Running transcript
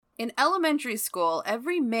In elementary school,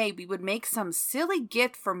 every May we would make some silly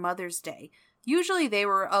gift for Mother's Day. Usually they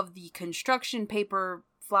were of the construction paper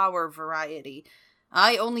flower variety.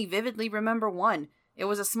 I only vividly remember one. It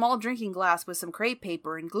was a small drinking glass with some crepe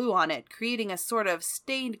paper and glue on it, creating a sort of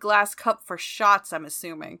stained glass cup for shots, I'm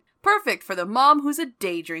assuming. Perfect for the mom who's a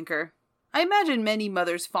day drinker. I imagine many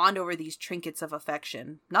mothers fawned over these trinkets of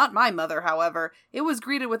affection. Not my mother, however. It was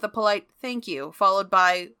greeted with a polite "thank you," followed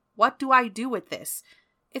by, "What do I do with this?"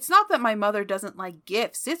 It's not that my mother doesn't like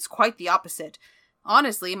gifts, it's quite the opposite.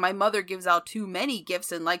 Honestly, my mother gives out too many gifts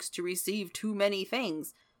and likes to receive too many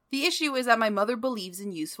things. The issue is that my mother believes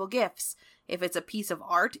in useful gifts. If it's a piece of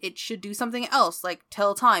art, it should do something else, like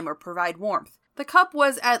tell time or provide warmth. The cup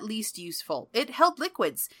was at least useful. It held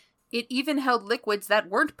liquids. It even held liquids that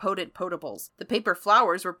weren't potent potables. The paper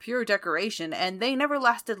flowers were pure decoration, and they never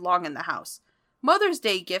lasted long in the house. Mother's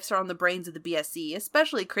Day gifts are on the brains of the BSC,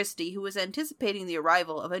 especially Kristy, who is anticipating the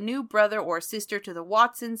arrival of a new brother or sister to the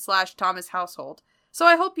Watson/Thomas household. So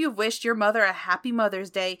I hope you've wished your mother a happy Mother's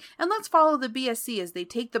Day, and let's follow the BSC as they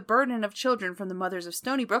take the burden of children from the mothers of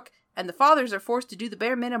Stony Brook, and the fathers are forced to do the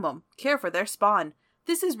bare minimum, care for their spawn.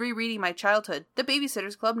 This is Rereading My Childhood, the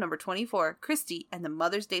Babysitters Club number 24, Kristy and the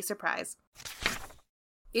Mother's Day Surprise.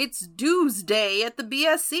 It's dues day at the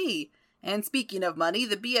BSC! And speaking of money,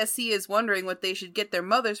 the BSC is wondering what they should get their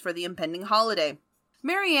mothers for the impending holiday.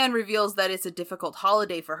 Marianne reveals that it's a difficult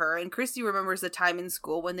holiday for her, and Kristy remembers a time in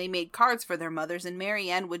school when they made cards for their mothers and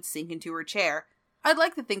Marianne would sink into her chair. I'd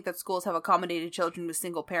like to think that schools have accommodated children with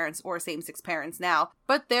single parents or same-sex parents now,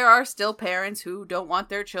 but there are still parents who don't want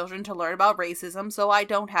their children to learn about racism, so I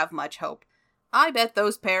don't have much hope. I bet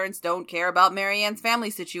those parents don't care about Marianne's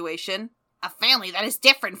family situation. A family that is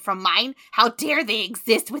different from mine? How dare they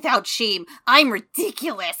exist without shame? I'm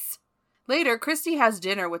ridiculous! Later, Kristy has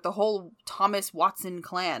dinner with the whole Thomas Watson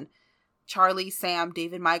clan. Charlie, Sam,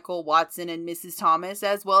 David Michael, Watson, and Mrs. Thomas,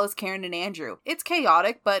 as well as Karen and Andrew. It's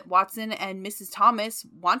chaotic, but Watson and Mrs. Thomas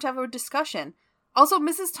want to have a discussion. Also,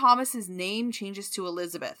 Mrs. Thomas's name changes to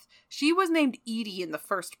Elizabeth. She was named Edie in the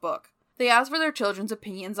first book. They ask for their children's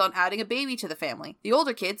opinions on adding a baby to the family. The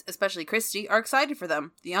older kids, especially Kristy, are excited for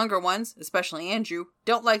them. The younger ones, especially Andrew,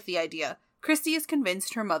 don't like the idea. Kristy is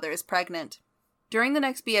convinced her mother is pregnant. During the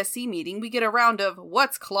next BSC meeting, we get a round of,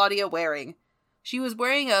 "What's Claudia wearing?" She was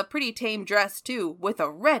wearing a pretty tame dress, too, with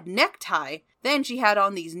a red necktie. Then she had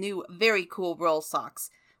on these new, very cool roll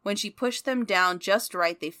socks. When she pushed them down just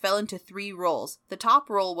right, they fell into 3 rolls. The top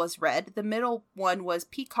roll was red, the middle one was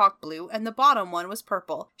peacock blue, and the bottom one was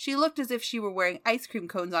purple. She looked as if she were wearing ice cream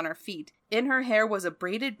cones on her feet. In her hair was a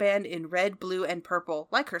braided band in red, blue, and purple,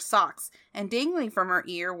 like her socks, and dangling from her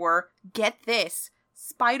ear were, get this,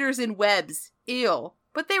 spiders and webs. Ew.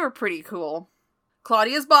 But they were pretty cool.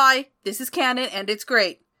 Claudia's bi, this is canon, and it's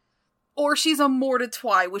great. Or she's a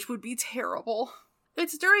mortitwi, which would be terrible.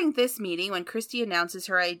 It's during this meeting when Kristy announces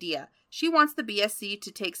her idea. She wants the BSC to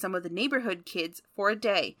take some of the neighborhood kids for a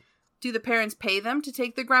day. Do the parents pay them to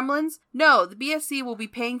take the gremlins? No, the BSC will be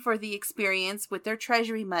paying for the experience with their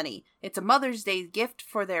treasury money. It's a Mother's Day gift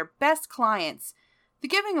for their best clients. The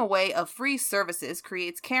giving away of free services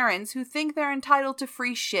creates Karens who think they're entitled to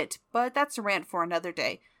free shit, but that's a rant for another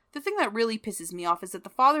day. The thing that really pisses me off is that the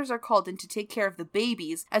fathers are called in to take care of the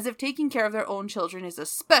babies, as if taking care of their own children is a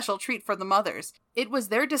special treat for the mothers. It was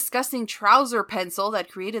their disgusting trouser pencil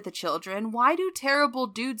that created the children. Why do terrible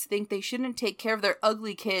dudes think they shouldn't take care of their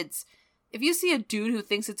ugly kids? If you see a dude who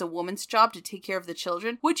thinks it's a woman's job to take care of the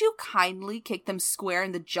children, would you kindly kick them square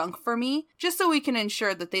in the junk for me? Just so we can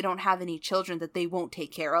ensure that they don't have any children that they won't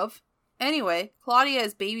take care of. Anyway, Claudia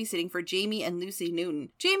is babysitting for Jamie and Lucy Newton.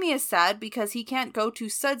 Jamie is sad because he can't go to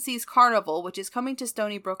Sudsy's Carnival, which is coming to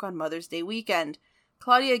Stony Brook on Mother's Day weekend.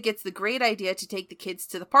 Claudia gets the great idea to take the kids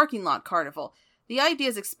to the parking lot carnival. The idea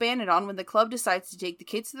is expanded on when the club decides to take the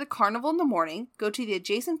kids to the carnival in the morning, go to the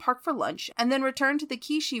adjacent park for lunch, and then return to the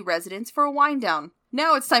Kishi residence for a wind down.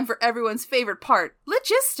 Now it's time for everyone's favorite part,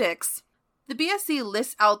 logistics! The BSC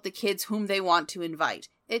lists out the kids whom they want to invite.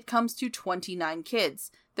 It comes to 29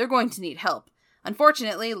 kids. They're going to need help.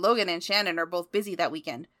 Unfortunately, Logan and Shannon are both busy that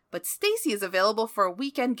weekend, but Stacy is available for a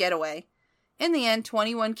weekend getaway. In the end,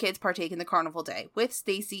 21 kids partake in the carnival day. With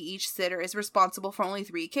Stacy, each sitter is responsible for only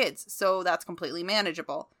 3 kids, so that's completely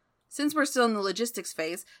manageable. Since we're still in the logistics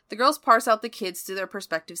phase, the girls parse out the kids to their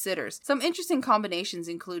prospective sitters. Some interesting combinations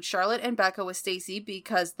include Charlotte and Becca with Stacy,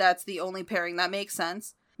 because that's the only pairing that makes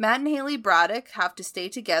sense. Matt and Haley Braddock have to stay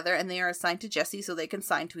together, and they are assigned to Jesse so they can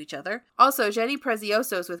sign to each other. Also, Jenny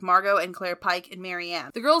Prezioso is with Margot and Claire Pike and Marianne.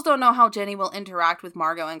 The girls don't know how Jenny will interact with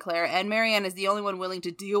Margot and Claire, and Marianne is the only one willing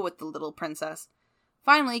to deal with the little princess.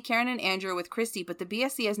 Finally, Karen and Andrew are with Kristy, but the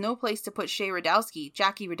BSC has no place to put Shay Radowski,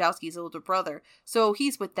 Jackie Radowski's older brother, so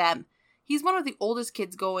he's with them. He's one of the oldest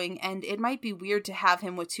kids going, and it might be weird to have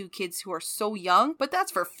him with two kids who are so young, but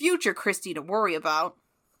that's for future Kristy to worry about.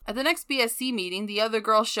 At the next BSC meeting, the other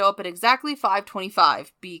girls show up at exactly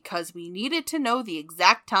 5:25, because we needed to know the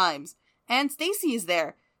exact times. And Stacy is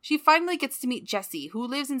there. She finally gets to meet Jessie, who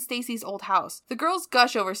lives in Stacy's old house. The girls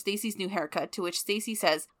gush over Stacy's new haircut, to which Stacy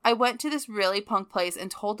says, "I went to this really punk place and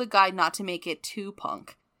told the guy not to make it too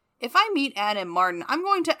punk." If I meet Ann and Martin, I'm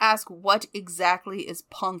going to ask what exactly is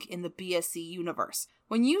punk in the BSC universe.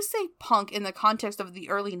 When you say punk in the context of the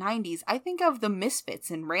early 90s, I think of the Misfits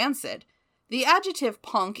and Rancid. The adjective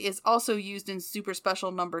punk is also used in Super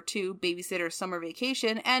Special Number 2, Babysitter's Summer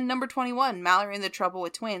Vacation, and Number 21, Mallory and the Trouble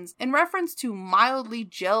with Twins, in reference to mildly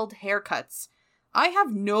gelled haircuts. I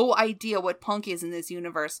have no idea what punk is in this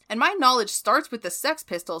universe, and my knowledge starts with the Sex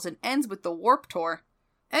Pistols and ends with the Warped Tour.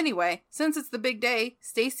 Anyway, since it's the big day,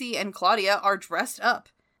 Stacy and Claudia are dressed up.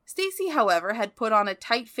 Stacy, however, had put on a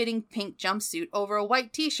tight-fitting pink jumpsuit over a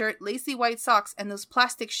white t-shirt, lacy white socks, and those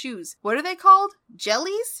plastic shoes. What are they called?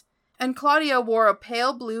 Jellies? And Claudia wore a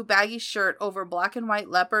pale blue baggy shirt over black and white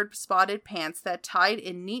leopard spotted pants that tied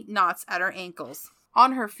in neat knots at her ankles.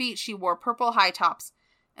 On her feet, she wore purple high tops,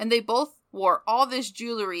 and they both wore all this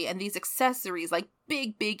jewelry and these accessories like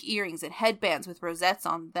big earrings and headbands with rosettes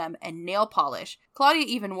on them and nail polish. Claudia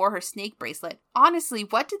even wore her snake bracelet. Honestly,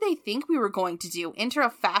 what did they think we were going to do? Enter a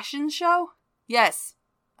fashion show? Yes,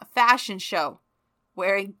 a fashion show.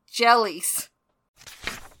 Wearing jellies.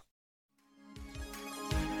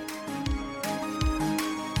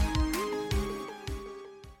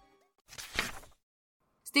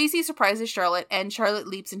 Stacy surprises Charlotte, and Charlotte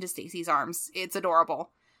leaps into Stacy's arms. It's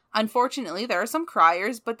adorable. Unfortunately, there are some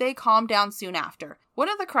criers, but they calm down soon after. One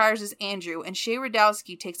of the criers is Andrew, and Shay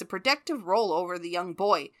Radowski takes a protective role over the young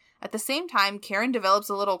boy. At the same time, Karen develops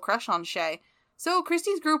a little crush on Shay, so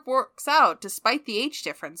Kristy's group works out despite the age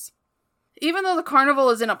difference. Even though the carnival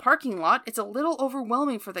is in a parking lot, it's a little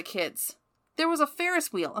overwhelming for the kids. There was a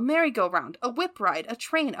Ferris wheel, a merry-go-round, a whip ride, a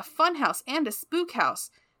train, a fun house, and a spook house.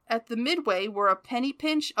 At the midway were a penny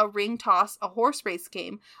pinch, a ring toss, a horse race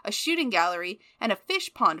game, a shooting gallery, and a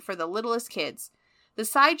fish pond for the littlest kids. The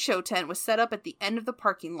sideshow tent was set up at the end of the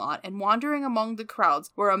parking lot, and wandering among the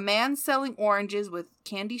crowds were a man selling oranges with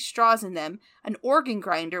candy straws in them, an organ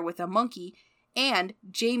grinder with a monkey, and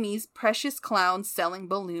Jamie's precious clown selling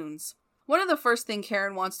balloons. One of the first things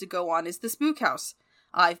Karen wants to go on is the spook house.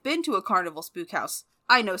 I've been to a carnival spook house.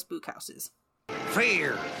 I know spook houses.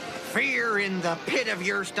 Fear. Fear in the pit of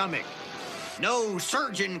your stomach. No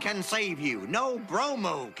surgeon can save you. No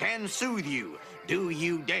bromo can soothe you. Do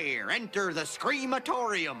you dare enter the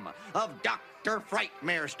screamatorium of Dr.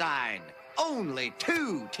 Frightmarestein? Only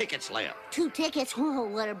 2 tickets left. 2 tickets? Oh,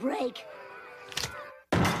 what a break.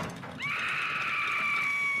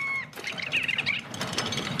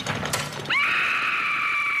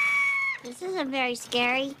 This isn't very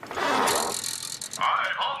scary. I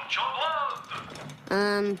want your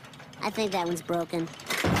blood. I think that one's broken.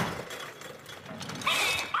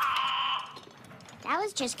 That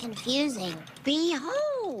was just confusing.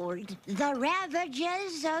 Behold, the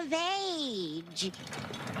ravages of age.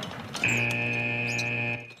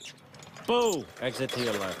 Boo! Exit to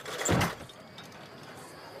your left.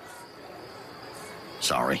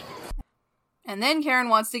 Sorry. And then Karen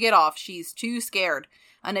wants to get off. She's too scared.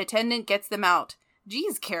 An attendant gets them out.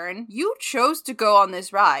 Geez, Karen, you chose to go on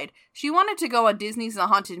this ride. She wanted to go on Disney's The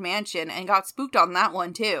Haunted Mansion and got spooked on that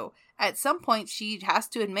one too. At some point, she has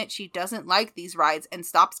to admit she doesn't like these rides and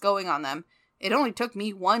stops going on them. It only took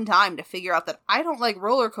me one time to figure out that I don't like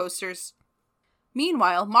roller coasters.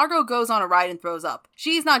 Meanwhile, Margot goes on a ride and throws up.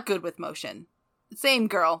 She's not good with motion. Same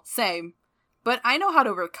girl, same. But I know how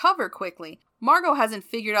to recover quickly. Margot hasn't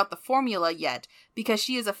figured out the formula yet because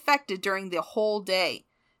she is affected during the whole day.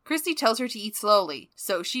 Kristy tells her to eat slowly,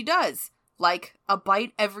 so she does. Like, a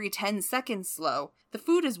bite every 10 seconds slow. The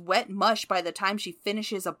food is wet mush by the time she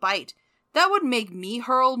finishes a bite. That would make me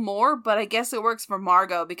hurl more, but I guess it works for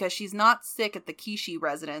Margot because she's not sick at the Kishi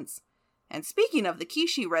residence. And speaking of the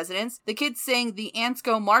Kishi residence, the kids sing The Ants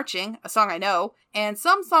Go Marching, a song I know, and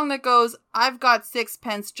some song that goes, I've got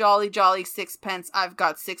 6pence, jolly jolly 6pence, I've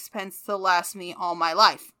got 6pence to last me all my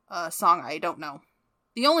life, a song I don't know.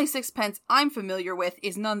 The only 6pence I'm familiar with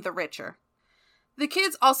is None the Richer. The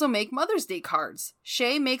kids also make Mother's Day cards.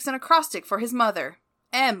 Shay makes an acrostic for his mother.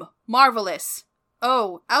 M, marvelous.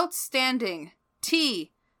 O, outstanding.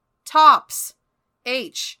 T, tops.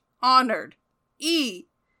 H, honored. E,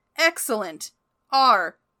 excellent.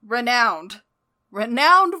 R, renowned.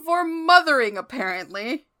 Renowned for mothering,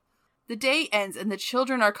 apparently. The day ends and the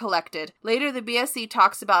children are collected. Later, the BSC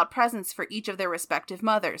talks about presents for each of their respective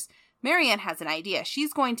mothers. Marianne has an idea.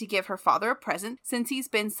 She's going to give her father a present since he's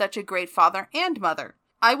been such a great father and mother.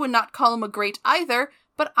 I would not call him a great either,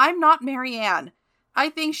 but I'm not Marianne. I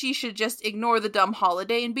think she should just ignore the dumb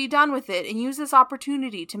holiday and be done with it and use this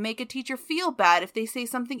opportunity to make a teacher feel bad if they say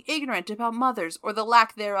something ignorant about mothers or the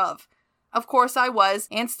lack thereof. Of course I was,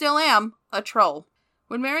 and still am, a troll.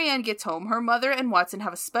 When Marianne gets home, her mother and Watson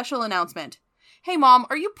have a special announcement. "Hey Mom,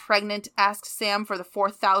 are you pregnant?" asked Sam for the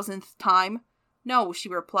 4,000th time. "No," she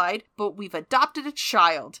replied, "but we've adopted a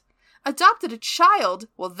child." "Adopted a child?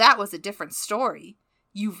 Well, that was a different story."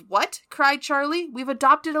 "You've what?" cried Charlie. "We've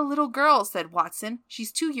adopted a little girl," said Watson.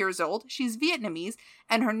 "She's 2 years old, she's Vietnamese,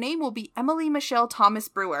 and her name will be Emily Michelle Thomas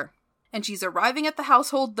Brewer. And she's arriving at the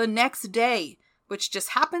household the next day, which just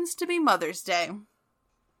happens to be Mother's Day."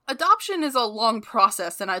 Adoption is a long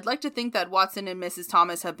process, and I'd like to think that Watson and Mrs.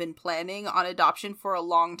 Thomas have been planning on adoption for a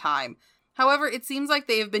long time. However, it seems like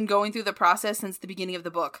they have been going through the process since the beginning of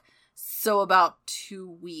the book. So about 2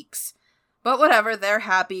 weeks. But whatever, they're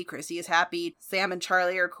happy, Kristy is happy, Sam and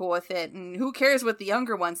Charlie are cool with it, and who cares what the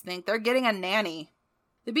younger ones think, they're getting a nanny.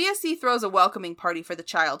 The BSC throws a welcoming party for the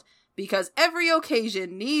child, because every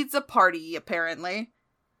occasion needs a party, apparently.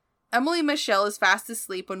 Emily Michelle is fast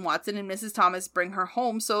asleep when Watson and Mrs. Thomas bring her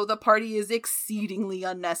home, so the party is exceedingly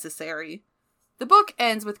unnecessary. The book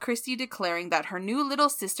ends with Kristy declaring that her new little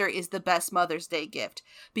sister is the best Mother's Day gift,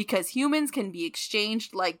 because humans can be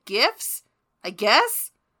exchanged like gifts? I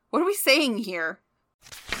guess? What are we saying here?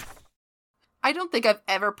 I don't think I've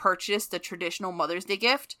ever purchased a traditional Mother's Day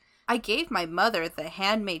gift. I gave my mother the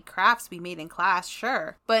handmade crafts we made in class,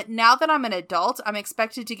 sure. But now that I'm an adult, I'm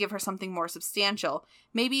expected to give her something more substantial.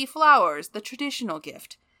 Maybe flowers, the traditional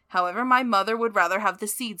gift. However, my mother would rather have the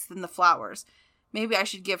seeds than the flowers. Maybe I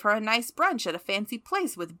should give her a nice brunch at a fancy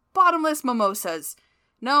place with bottomless mimosas.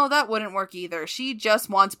 No, that wouldn't work either. She just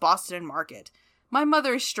wants Boston Market. My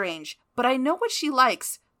mother is strange, but I know what she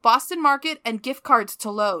likes. Boston Market and gift cards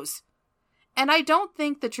to Lowe's. And I don't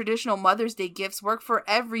think the traditional Mother's Day gifts work for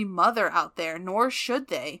every mother out there, nor should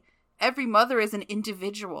they. Every mother is an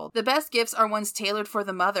individual. The best gifts are ones tailored for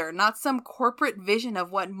the mother, not some corporate vision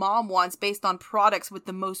of what mom wants based on products with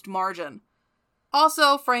the most margin.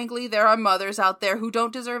 Also, frankly, there are mothers out there who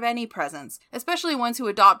don't deserve any presents, especially ones who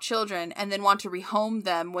adopt children and then want to rehome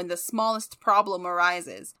them when the smallest problem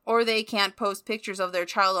arises. Or they can't post pictures of their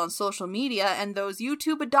child on social media and those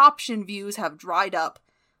YouTube adoption views have dried up.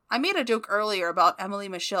 I made a joke earlier about Emily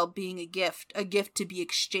Michelle being a gift to be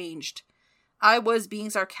exchanged. I was being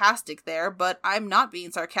sarcastic there, but I'm not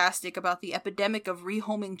being sarcastic about the epidemic of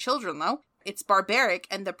rehoming children, though. It's barbaric,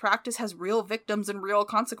 and the practice has real victims and real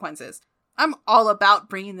consequences. I'm all about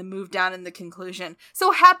bringing the move down in the conclusion.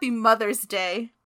 So happy Mother's Day!